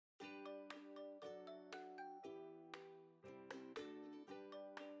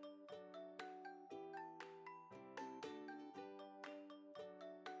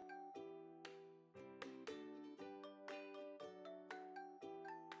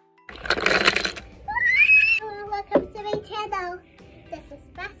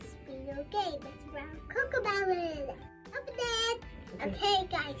Okay, that's around Cocomelon. Open it. Okay,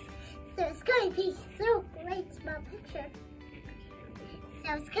 guys. So it's going to be so great small picture. So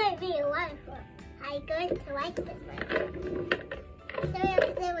it's going to be wonderful. I'm going to like this one. So you have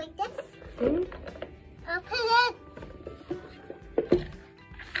to do like this. Open it.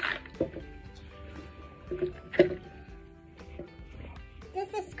 This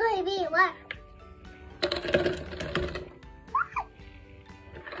is going to be wonderful.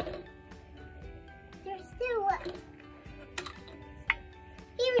 There's still one.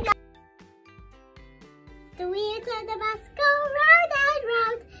 Here we go. The wheels on the bus go round and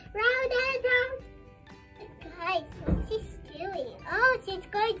round, round and round. Guys, what's she doing? Oh, she's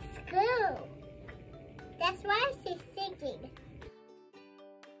going to school. That's why she's singing.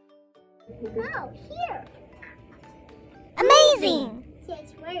 Oh, here. Amazing!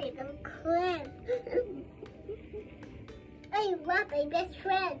 She's wearing a clip. I love my best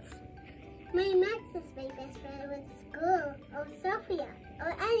friends. My Max is my best friend with school. Oh, Sophia.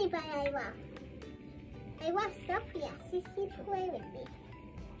 Or anybody I love. I love Sophia. She play with me.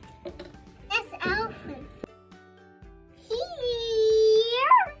 That's Elephant.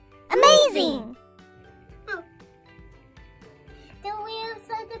 Here. Amazing! Oh. The wheels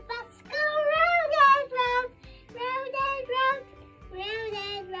of the bus go round and round, round and round, round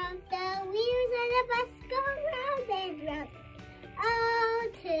and round. The wheels of the bus go round and round. Oh,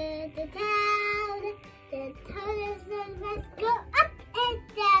 to the town. The tires of the bus go up and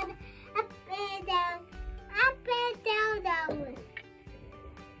down, up and down, up and down, down.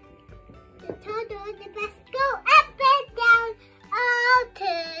 The tires of the bus go up and down. Oh,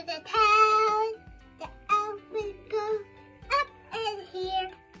 to the town. The elephant goes up and here,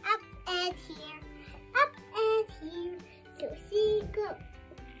 up and here, up and here. So she goes.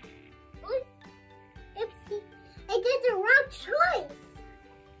 Oopsie. I did the wrong choice.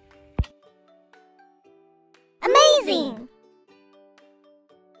 Amazing!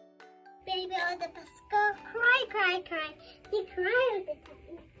 Baby on the bus go cry, cry, cry. She cried all the time.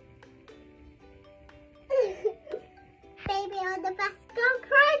 Baby on the bus go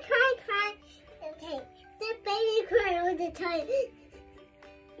cry, cry, cry. Okay, so baby cry all the time.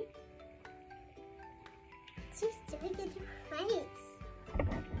 She's doing it to her face.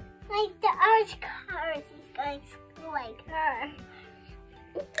 Like the orange car, she's going to school like her.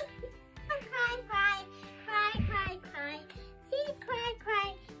 Cry, cry, cry, cry, cry. She cry, cry.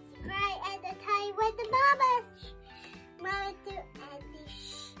 She cry at the time when the mama do and the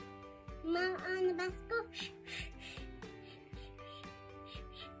shh. Mom on the bus go shh, shh, shh, shh, shh,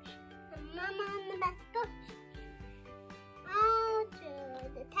 shh. The mama on the bus go shh. Oh, to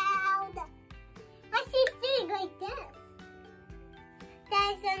the town. Why she's doing like this?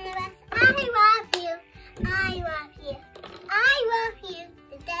 Daddy's on the bus. I love you. I love you. I love you.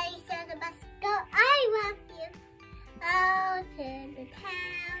 The daddy's on the bus. Go. I love you. Oh, to the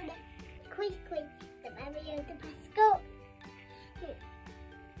town. Quick, quick. The baby on the bus. Go.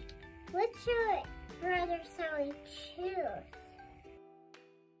 What's your brother Sally choose?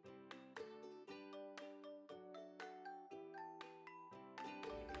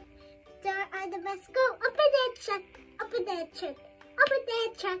 Door on the bus. Go. Open that truck. Open that truck. Open that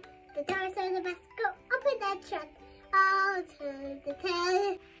truck. The doors on the bus. Go. Open that truck. Oh, to the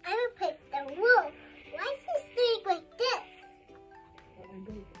town. I will pick the wolf. Why is he doing like this?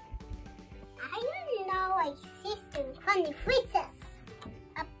 I don't know. Like she's doing funny faces.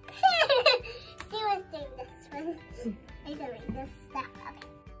 She was doing this one. I don't make this stuff up.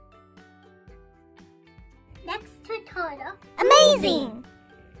 Next to Toto. Amazing!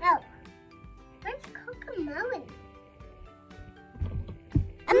 Oh, where's Cocomelon?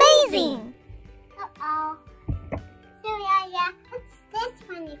 Amazing! Uh-oh. So yeah, what's this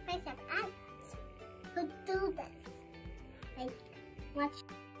funny face of ants? Who do this? Like, watch.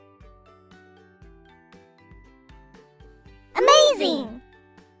 Amazing!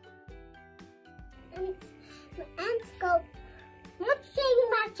 Ants go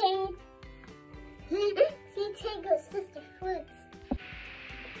matching. She take her sister fruits.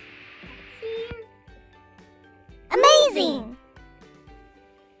 Here. Amazing!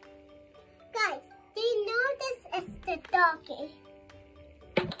 Guys, do you know this is the doggy?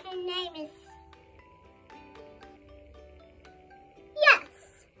 Her name is... Yes!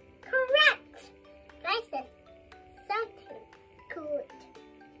 Correct! Guys, it's something good.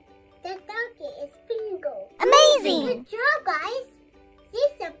 The doggy is Bingo. Amazing! Good job, guys!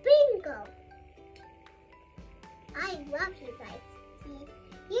 She's a Bingo. I love you guys.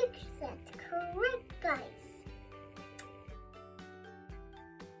 You said correct, guys.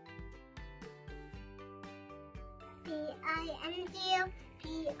 B-I-N-G-O,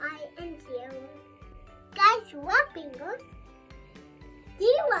 P-I-N-G-O. Guys, what bingos? Do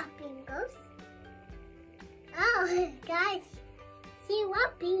you want bingos? Oh, guys, see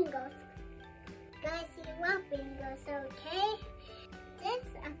what bingos? Guys, see what bingos, okay?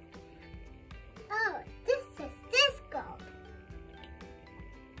 This is disco.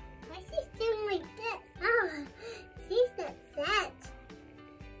 Why is she doing like this? Oh, she's not sad.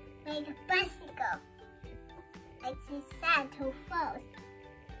 Like a bicycle. Like she's sad who falls.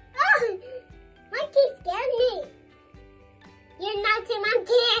 Oh, monkey scared me. You're naughty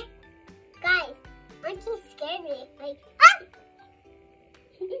monkey. Guys, monkey scared me. Like, ah!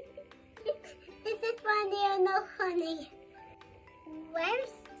 This is funny or no funny?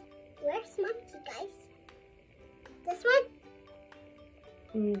 Where's monkey, guys? This one?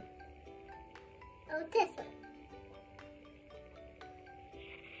 Oh, this one.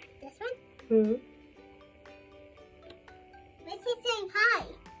 This one? Why is she saying hi?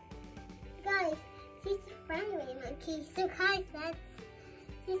 Guys, she's a friendly monkey. So guys,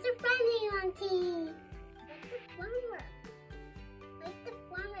 she's a friendly monkey. What's the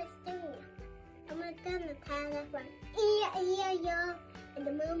flower doing? I'm gonna do the telephone. Yeah. And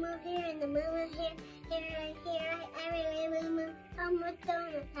the moo here, and the moo here, right here, everywhere moo. I'm gonna do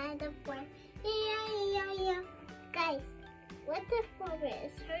the telephone. Yeah. Guys, what the flower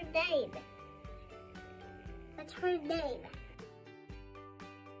is her name? What's her name?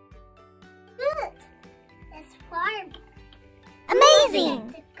 Good. It's farmer. Amazing!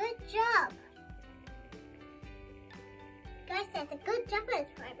 That's a good job. Guys, that's a good job as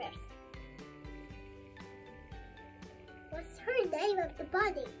farmers. What's her name of the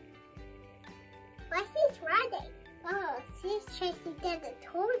body? Why she's running? Oh, she's chasing down the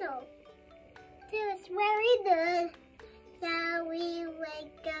turtle. This is very good. So we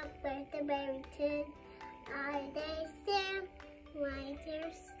wake up with the mountain. Are they still? Why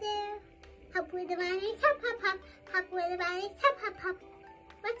they're still? Hop with the bunnies, hop. Hop with the bunnies, hop.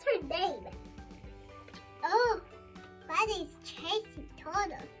 What's her name? Oh, Bunny's chasing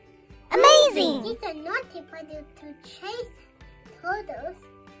turtles. Amazing! These are naughty bunny to chase turtles.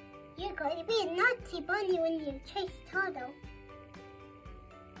 You're going to be a naughty bunny when you chase turtle.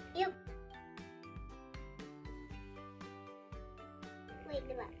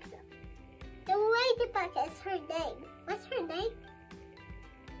 Ladybug. The ladybug is her name. What's her name?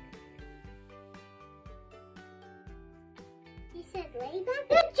 You said ladybug?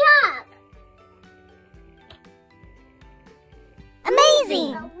 Good job!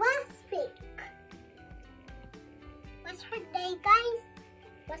 Amazing! A waspy. What's her name, guys?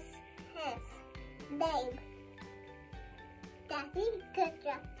 What's his name? Daddy? Good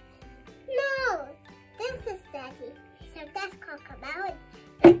job. No! This is Daddy. So that's Cocomelon.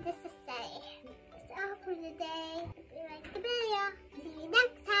 And this is Daddy. That's all for today. If you like the video, see you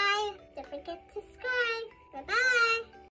next time. Don't forget to subscribe. Bye-bye.